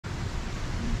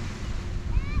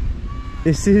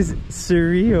This is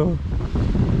surreal.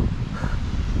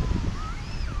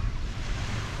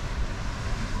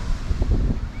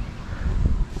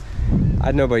 I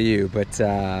don't know about you, but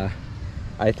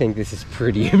I think this is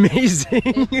pretty amazing.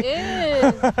 It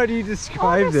is. How do you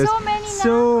describe there's this? so many now.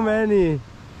 So many.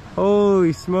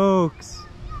 Holy smokes.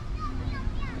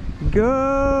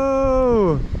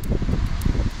 Go!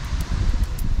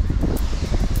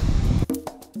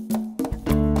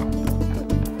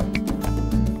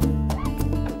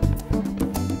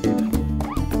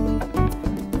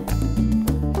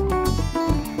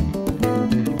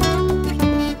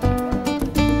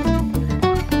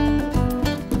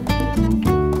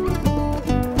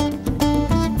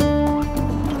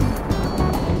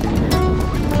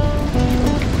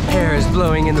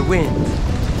 Blowing in the wind.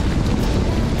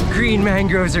 Green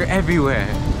mangroves are everywhere.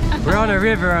 We're on a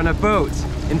river on a boat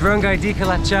in Barangay di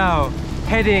Calachao,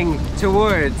 heading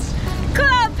towards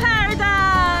Club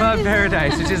Paradise! Club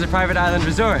Paradise, which is a private island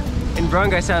resort in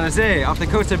Barangay San Jose off the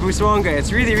coast of Busuanga.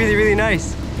 It's really, really, really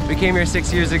nice. We came here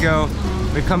 6 years ago.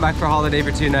 We've come back for holiday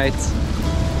for 2 nights.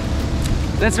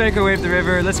 Let's make our way up the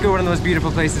river. Let's go to one of those beautiful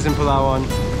places in Palawan.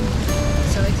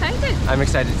 So excited. I'm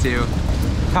excited too.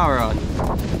 Power on.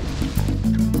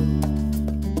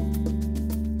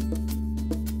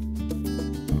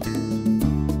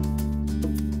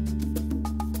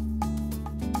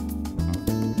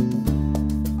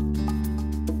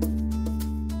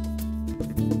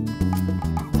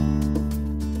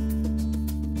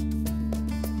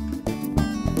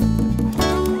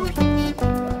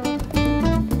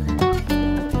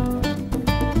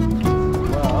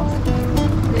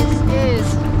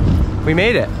 We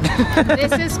made it.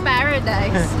 This is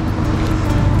paradise.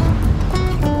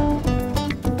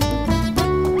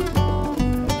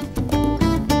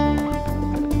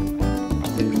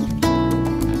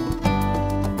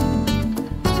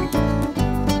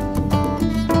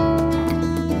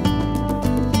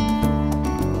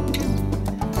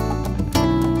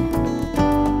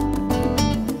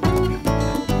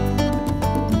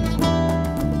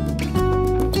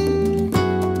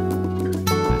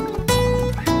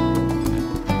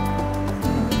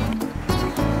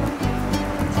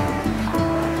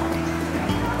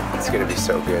 It's gonna be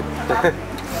so good. Oh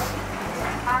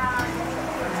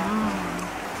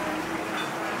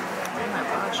my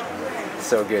gosh.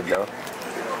 So good though.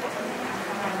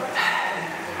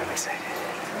 I'm excited.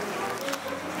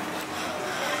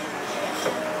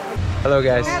 Hello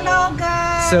guys. Hello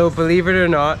guys. So believe it or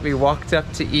not, we walked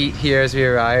up to eat here as we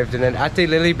arrived, and then Ate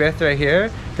Lilibeth right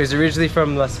here, who's originally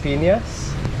from Las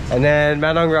Piñas, and then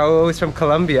Manong Rao is from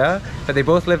Colombia, but they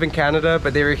both live in Canada,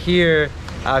 but they were here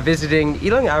visiting.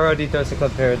 Ilang araw dito sa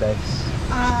Club Paradise?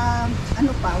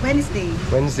 Ano pa? Wednesday.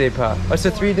 Wednesday pa. Oh,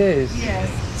 so 3 days? Yes.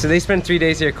 So they spent 3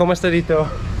 days here. Kumusta dito?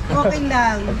 Okay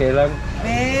lang. Okay lang?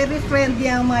 Very friendly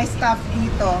ang mga staff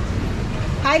dito.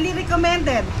 Highly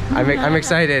recommended. I'm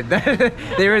excited.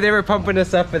 they were pumping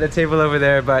us up at the table over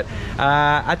there, but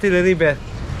Ate Lilibeth,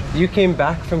 you came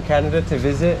back from Canada to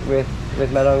visit with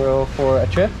Manong Ro for a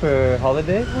trip or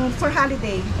holiday? For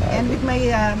holiday. And with my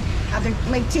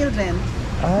children.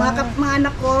 Mga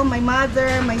anak ko, my mother,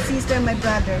 my sister, my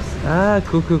brothers. Ah,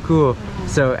 cool.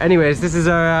 So anyways, this is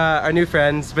our new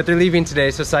friends, but they're leaving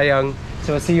today, so sayang.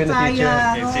 So we'll see you in the future.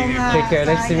 Take care,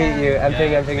 nice to meet you.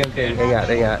 Amping. Hang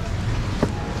out.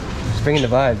 Just bringing the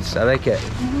vibes, I like it.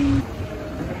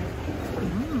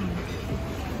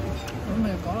 Oh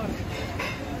my gosh.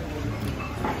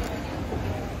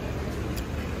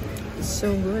 It's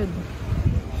so good.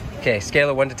 Okay, scale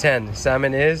of 1 to 10.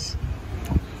 Salmon is?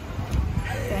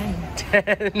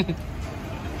 10.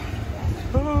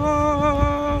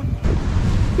 Oh.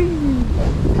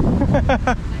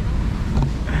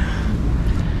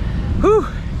 Whew.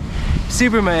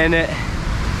 Super mainit,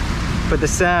 but the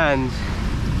sand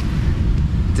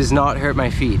does not hurt my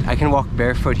feet. I can walk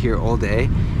barefoot here all day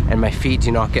and my feet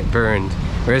do not get burned.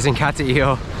 Whereas in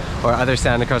Kataio or other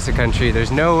sand across the country,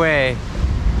 there's no way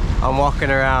I'm walking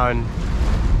around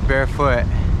barefoot.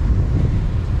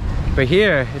 But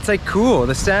here, it's like cool.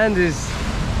 The sand it's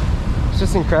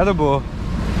just incredible.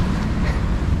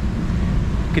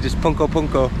 You could just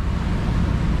punko.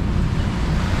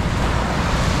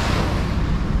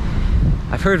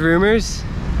 I've heard rumors.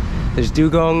 There's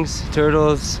dugongs,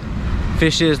 turtles,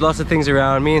 fishes, lots of things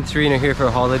around. Me and Therine are here for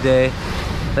a holiday.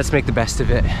 Let's make the best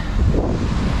of it.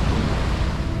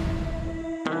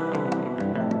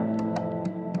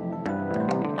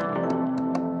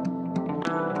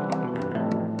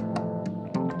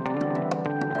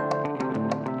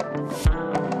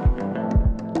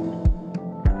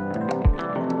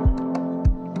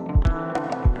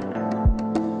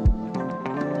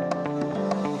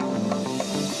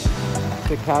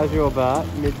 a casual bath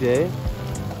midday.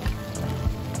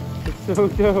 It's so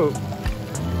dope.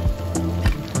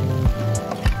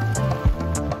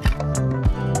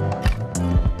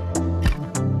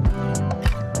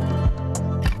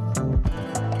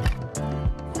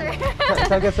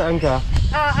 Taga saan ka?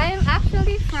 I'm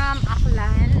actually from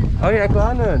Aklan. Oh, yeah,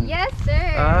 Aklanon. Yes, sir.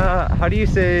 How do you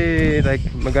say like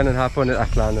magandang hapon at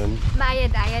Aklanon?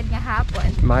 Mayad-ayad nga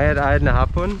hapon. Mayad-ayad na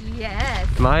hapon?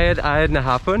 Yes. Mayad-ayad na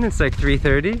hapon. It's like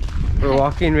 3:30. We're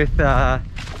walking with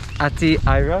Ati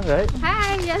Ira, right?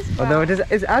 Hi, yes. Although,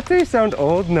 is Ati sound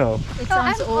old? No. It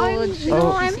sounds old.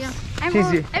 Oh.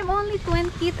 I'm only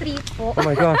 23 po. Oh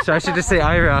my gosh, I should just say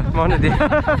Ira. Monadi.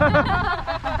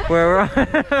 We're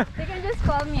You can just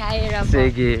call me Ira po.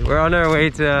 Sige. We're on our way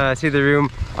to see the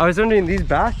room. I was wondering, these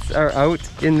bats are out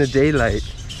in the daylight.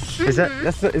 Is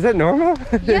that normal?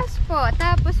 Yes po.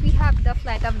 Tapos we have the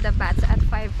flight of the bats at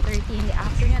 5:30 in the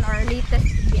afternoon, or latest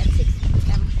will be at 6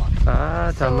 p.m. po.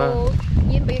 Tama. So,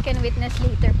 yun po, you can witness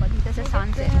later po dito sa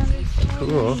sunset.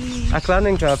 Cool.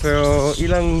 Aklanon ka, pero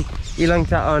ilang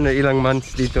taon or ilang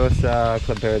months dito sa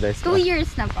Club Paradise? 2 years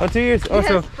na po. Oh, 2 years.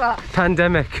 Also, Yes po.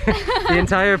 pandemic. The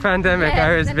entire pandemic,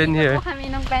 Ira's been here. Yes, po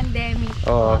kami ng pandemic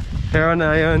Oh, po. pero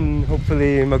na yun,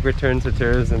 hopefully mag-return to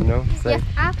tourism, no? It's Yes, like,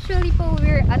 actually po,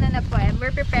 we're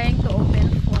preparing to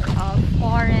open for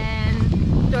foreign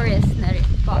tourists na rin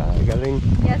po. galing.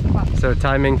 Yes po. So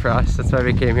timing for us, that's why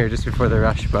we came here just before the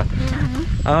rush. But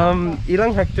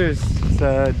ilang hectares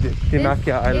sa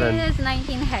Dimakia Island? This is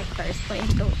 19 hectares po in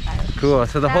total. Cool.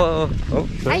 So the whole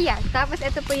sorry. Ayan, tapos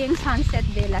ito po yung Sunset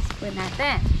Villas po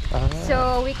natin.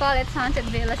 So we call it Sunset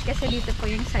Villas kasi dito po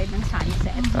yung side ng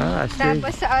sunset. I see.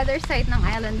 Tapos sa other side ng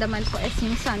island naman po is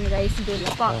yung Sunrise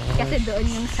Villa po. Kasi doon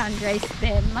yung sunrise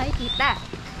din makikita.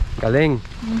 Galing.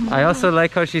 I also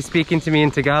like how she's speaking to me in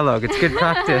Tagalog. It's good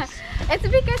practice. It's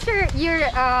because your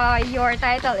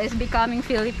title is becoming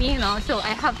Filipino, so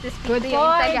I have to speak to you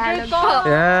in Tagalog po.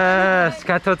 Yes, I'm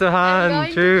katotohan. going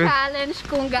True. to challenge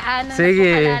kung gaano na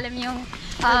Sige. kalalim yung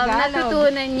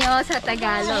natutunan nyo sa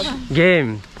Tagalog.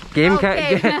 Game. Game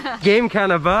Okay. game ka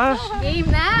na ba? Game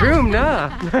na! Room na.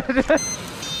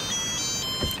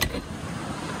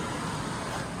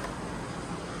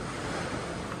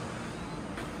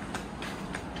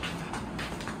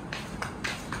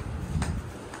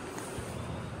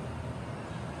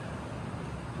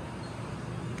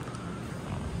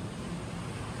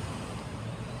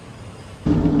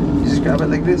 Grab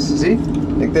it like this, see?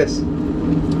 Like this.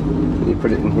 And you put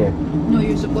it in here. No,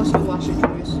 you're supposed to wash it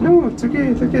first. No, it's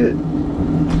okay, look at it.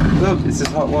 Look, it's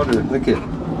just hot water, look at it.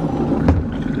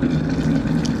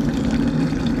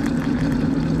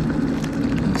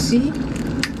 See?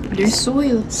 There's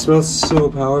soil. It smells so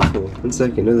powerful. 1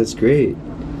 second, oh that's great.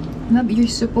 No, but you're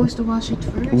supposed to wash it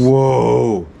first.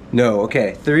 Whoa! No,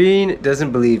 okay. Therine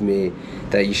doesn't believe me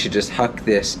that you should just huck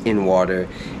this in water.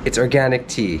 It's organic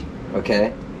tea, okay?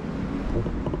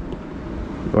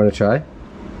 Want to try?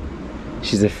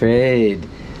 She's afraid.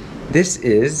 This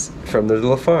is from the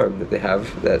little farm that they have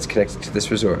that's connected to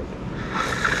this resort.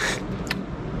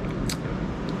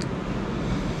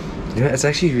 You know, it's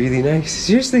actually really nice.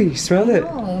 Seriously, smell it.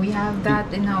 No, we have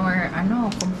that in our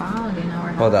compound, in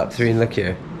our house. Hold up, Therine, look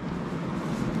here.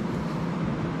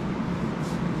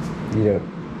 You don't.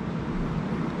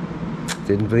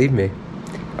 Didn't believe me.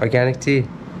 Organic tea.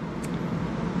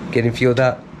 Getting fueled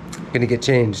up. Gonna get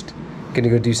changed. Gonna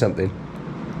go do something.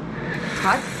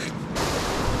 Hot? It's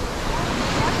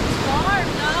warm,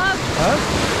 love. Huh?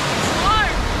 It's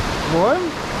warm. Warm?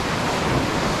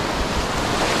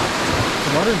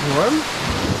 The water's warm?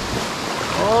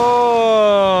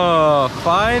 Oh,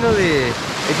 finally.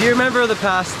 If you remember the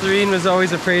past, Therine was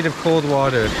always afraid of cold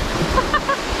water.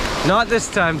 Not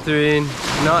this time, Therine.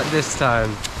 Not this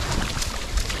time.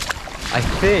 I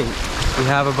think we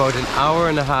have about an hour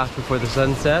and a half before the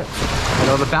sunset. And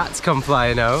all the bats come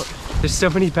flying out. There's so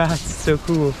many bats, it's so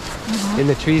cool. In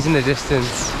the trees in the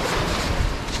distance.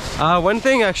 One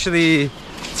thing actually,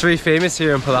 it's very famous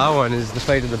here in Palawan is the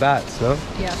flight of the bats, no?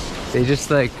 Yeah. They just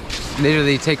like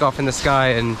literally take off in the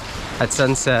sky and at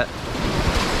sunset.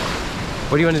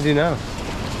 What do you want to do now?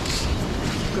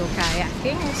 Go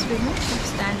kayaking or swimming,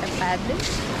 stand up paddling.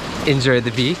 Enjoy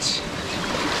the beach.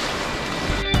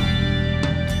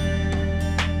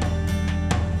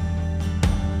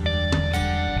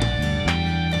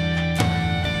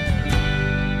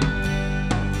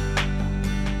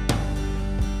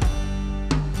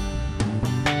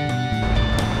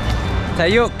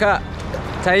 Tayo ka!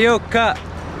 Tayo ka!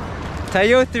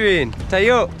 Tayo, Therine!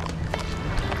 Tayo!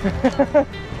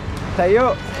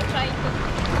 Tayo!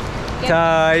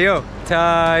 Tayo!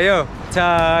 Tayo!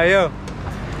 Tayo!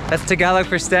 That's Tagalog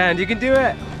for stand. You can do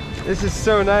it. This is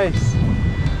so nice.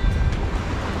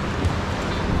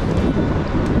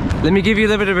 Let me give you a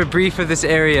little bit of a brief of this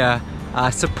area.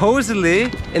 Supposedly,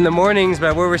 in the mornings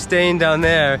by where we're staying down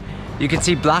there, you can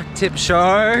see black-tip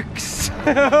sharks.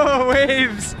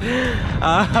 Waves.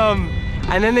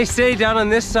 And then they say down on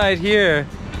this side here,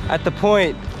 at the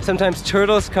point, sometimes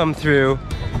turtles come through.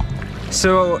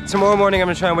 So tomorrow morning I'm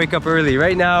gonna try and wake up early.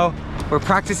 Right now, we're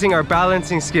practicing our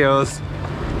balancing skills,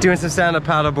 doing some stand-up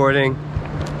paddleboarding.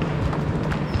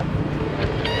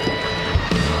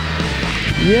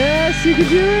 Yes, you can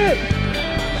do it!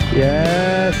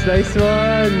 Yes, nice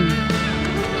one!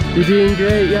 You're doing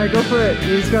great. Yeah, go for it.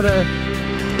 You just gotta...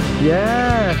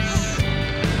 Yes!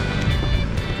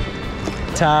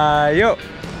 Tayo!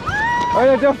 Oh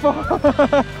no, don't fall!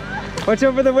 Watch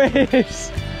out for the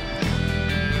waves!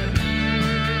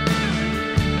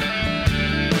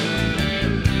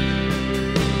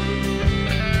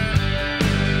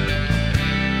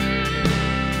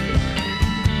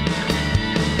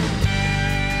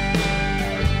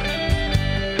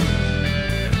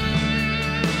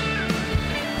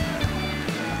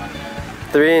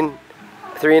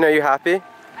 Therine, are you happy?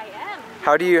 I am.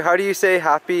 How do you say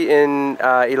happy in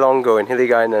Ilonggo, in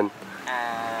Hiligaynon?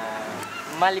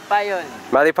 Malipayon.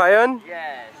 Malipayon?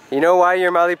 Yes. You know why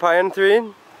you're Malipayon,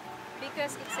 Therine?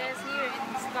 Because it says here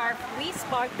in the scarf, we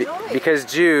spark joy. Because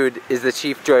Jude is the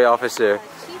Chief Joy Officer,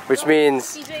 which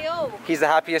means CJO. he's the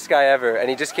happiest guy ever, and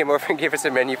he just came over and gave us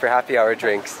a menu for happy hour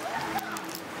drinks.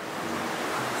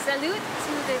 Salute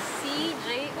to the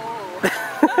CJO.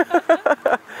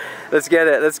 Let's get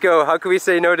it. Let's go. How can we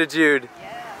say no to Jude?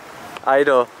 Yeah.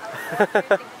 Idol.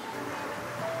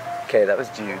 Okay, that was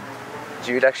Jude.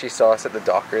 Jude actually saw us at the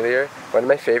dock earlier. One of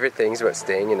my favorite things about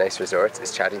staying in nice resorts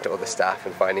is chatting to all the staff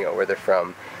and finding out where they're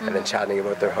from, and then chatting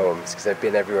about their homes, because I've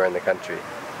been everywhere in the country.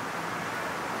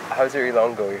 How's your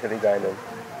Ilonggo, your Hiligaynon?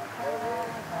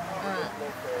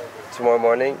 Tomorrow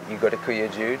morning, you go to Kuya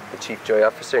Jude, the Chief Joy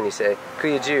Officer, and you say,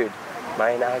 Kuya Jude,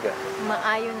 Maayong aga.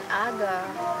 Maayong aga.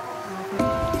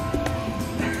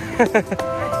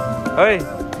 Oi,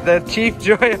 the Chief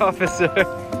Joy Officer.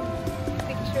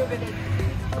 Picture with it.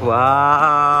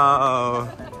 Wow!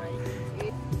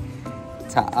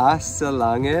 Taas sa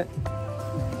langit,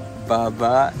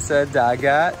 baba sa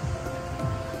dagat,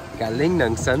 galing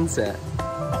ng sunset.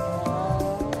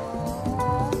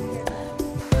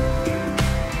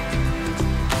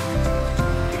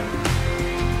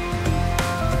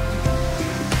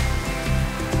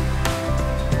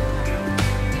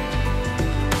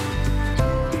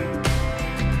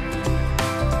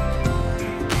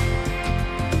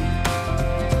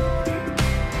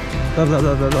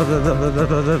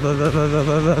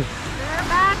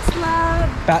 Bats, love.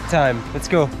 Bat time, let's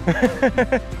go.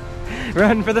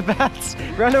 Run for the bats.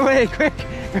 Run away, quick.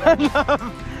 Run,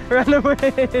 love. Run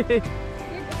away.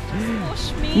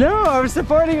 Push me. No, I was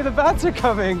supporting you. The bats are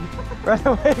coming. Run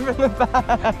away from the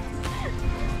bats.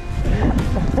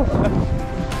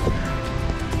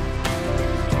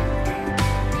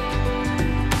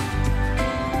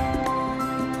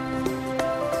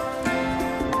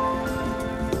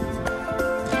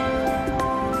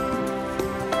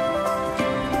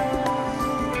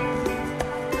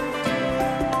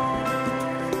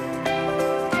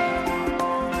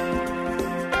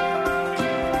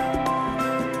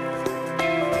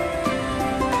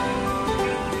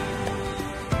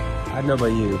 I don't know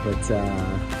about you, but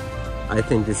I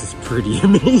think this is pretty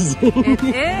amazing. It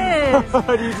is. How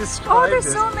do you describe there's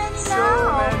this? so many So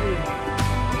now. many.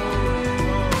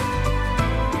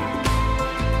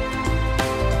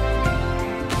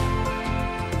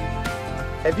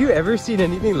 Have you ever seen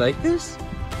anything like this?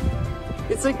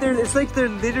 It's like they're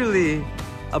literally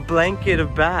a blanket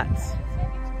of bats.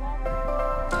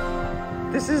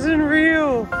 This isn't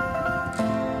real.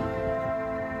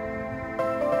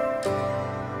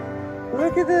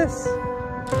 Look at this.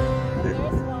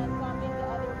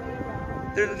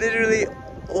 They're literally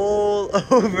all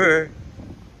over.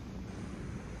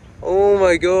 Oh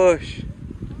my gosh.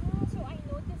 So I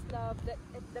noticed, love, that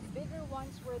the bigger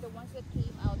ones were the ones that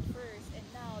came out first, and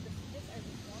now these are the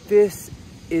smaller. This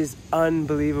is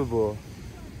unbelievable.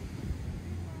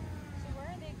 So where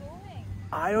are they going?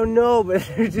 I don't know, but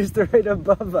they're just right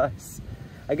above us.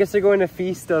 I guess they're going to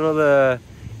feast on all the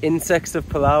insects of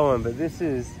Palawan, but this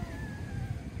is...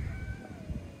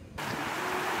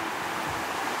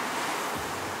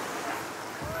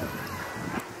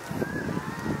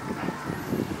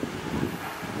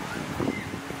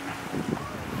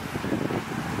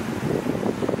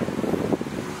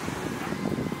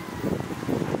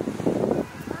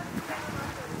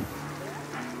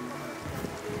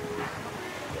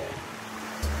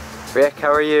 Rick,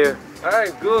 how are you?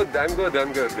 Hi, good. I'm good.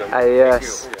 I'm good.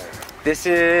 Yes. Thank you. This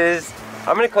is.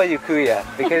 I'm gonna call you Kuya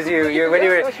because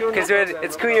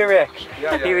it's Kuya Rick.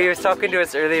 He was talking to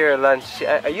us earlier at lunch.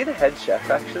 Are you the head chef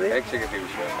actually? Executive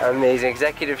chef. Amazing,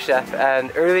 executive chef.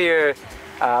 And earlier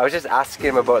I was just asking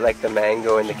him about like the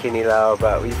mango and the kinilaw,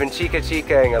 but we've been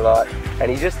chica-chicaing a lot. And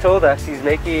he just told us he's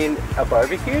making a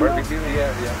barbecue. Barbecue,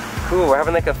 yeah. Cool, we're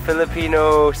having like a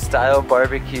Filipino style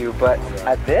barbecue, but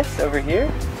at this over here?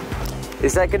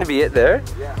 Is that gonna be it there?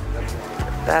 Yeah,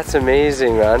 That's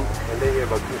amazing, man. and then you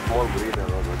have a small grill,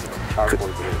 charcoal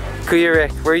grill. Kuya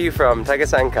Rick, where are you from? Taga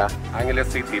saan ka? Angeles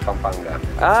City, Pampanga.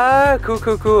 Ah,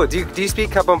 cool. Do you speak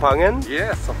Kapampangan?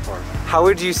 Yes, of course. How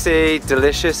would you say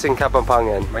delicious in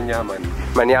Kapampangan? Manyaman.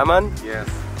 Manyaman? Yes.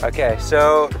 Okay,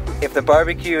 so if the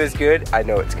barbecue is good, I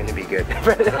know it's gonna be good.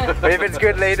 But if it's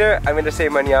good later, I'm gonna say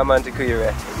manyaman to Kuya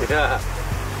Rick. Yeah.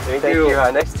 Thank Thank you. you,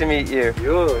 ha. Nice to meet you.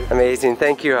 You. Amazing,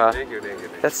 thank you, ha. Thank you.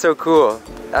 That's so cool.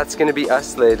 That's gonna be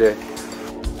us later.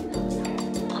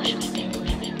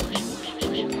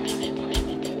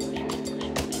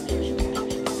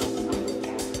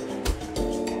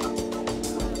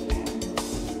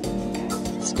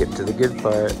 Skip to the good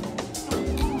part.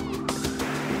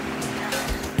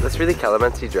 That's really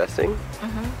calamansi dressing.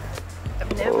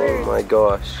 I've Oh my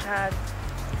gosh. had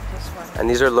this one. And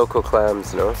these are local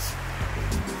clams, no?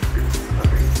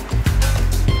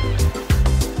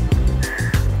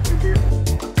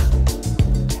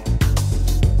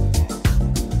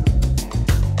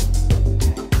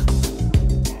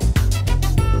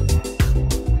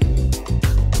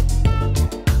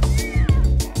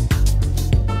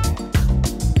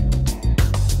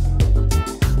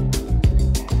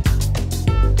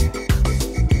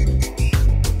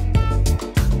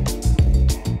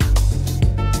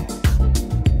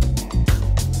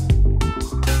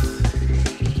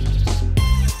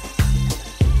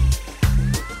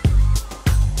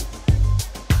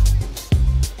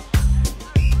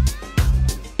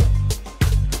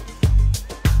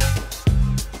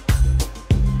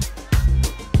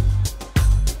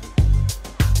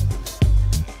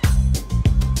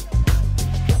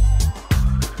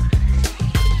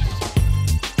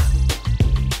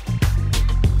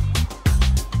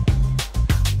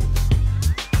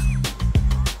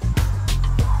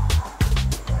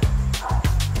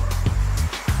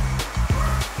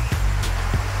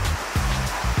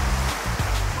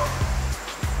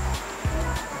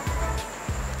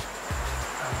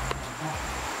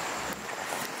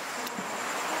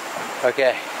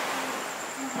 Okay,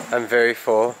 I'm very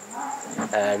full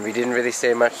and we didn't really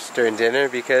say much during dinner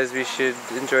because we should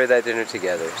enjoy that dinner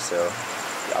together, so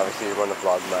obviously we want to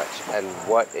vlog much. And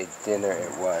what a dinner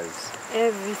it was.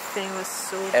 Everything was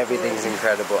so Everything's good.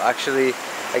 incredible. Actually,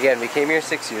 again, we came here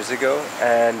 6 years ago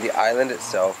and the island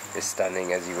itself is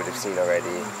stunning, as you would have seen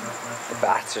already. The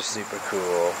bats are super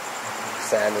cool,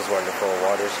 sand is wonderful,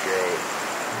 water's great.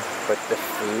 But the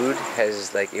food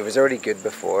has, like, it was already good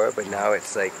before, but now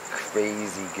it's like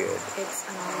crazy good. It's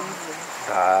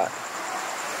amazing.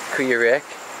 Kuya Rick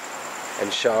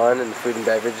and Sean and the food and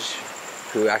beverage,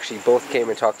 who actually both came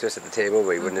and talked to us at the table,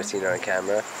 but you wouldn't have seen it on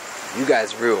camera. You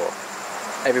guys rule.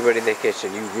 Everybody in the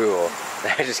kitchen, you rule.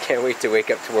 I just can't wait to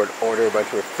wake up to order a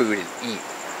bunch more food and eat.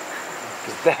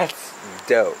 'Cause that's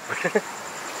dope. Diet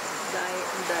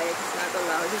is not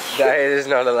allowed here. Diet is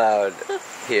not allowed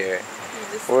here.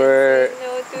 Just We're, say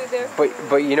no to their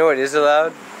but you know what is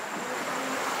allowed?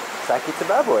 Sake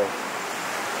tababoy.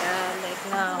 Yeah, like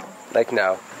now. Like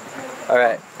now.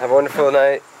 Alright, have a wonderful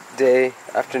night, day,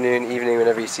 afternoon, evening,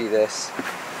 whenever you see this.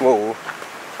 Whoa,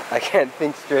 I can't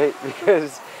think straight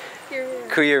because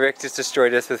Kuya Rick just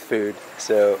destroyed us with food.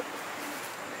 So,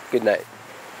 good night.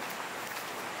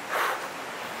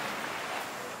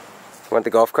 Want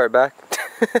the golf cart back?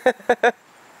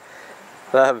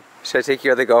 Love, should I take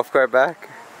your other golf cart back?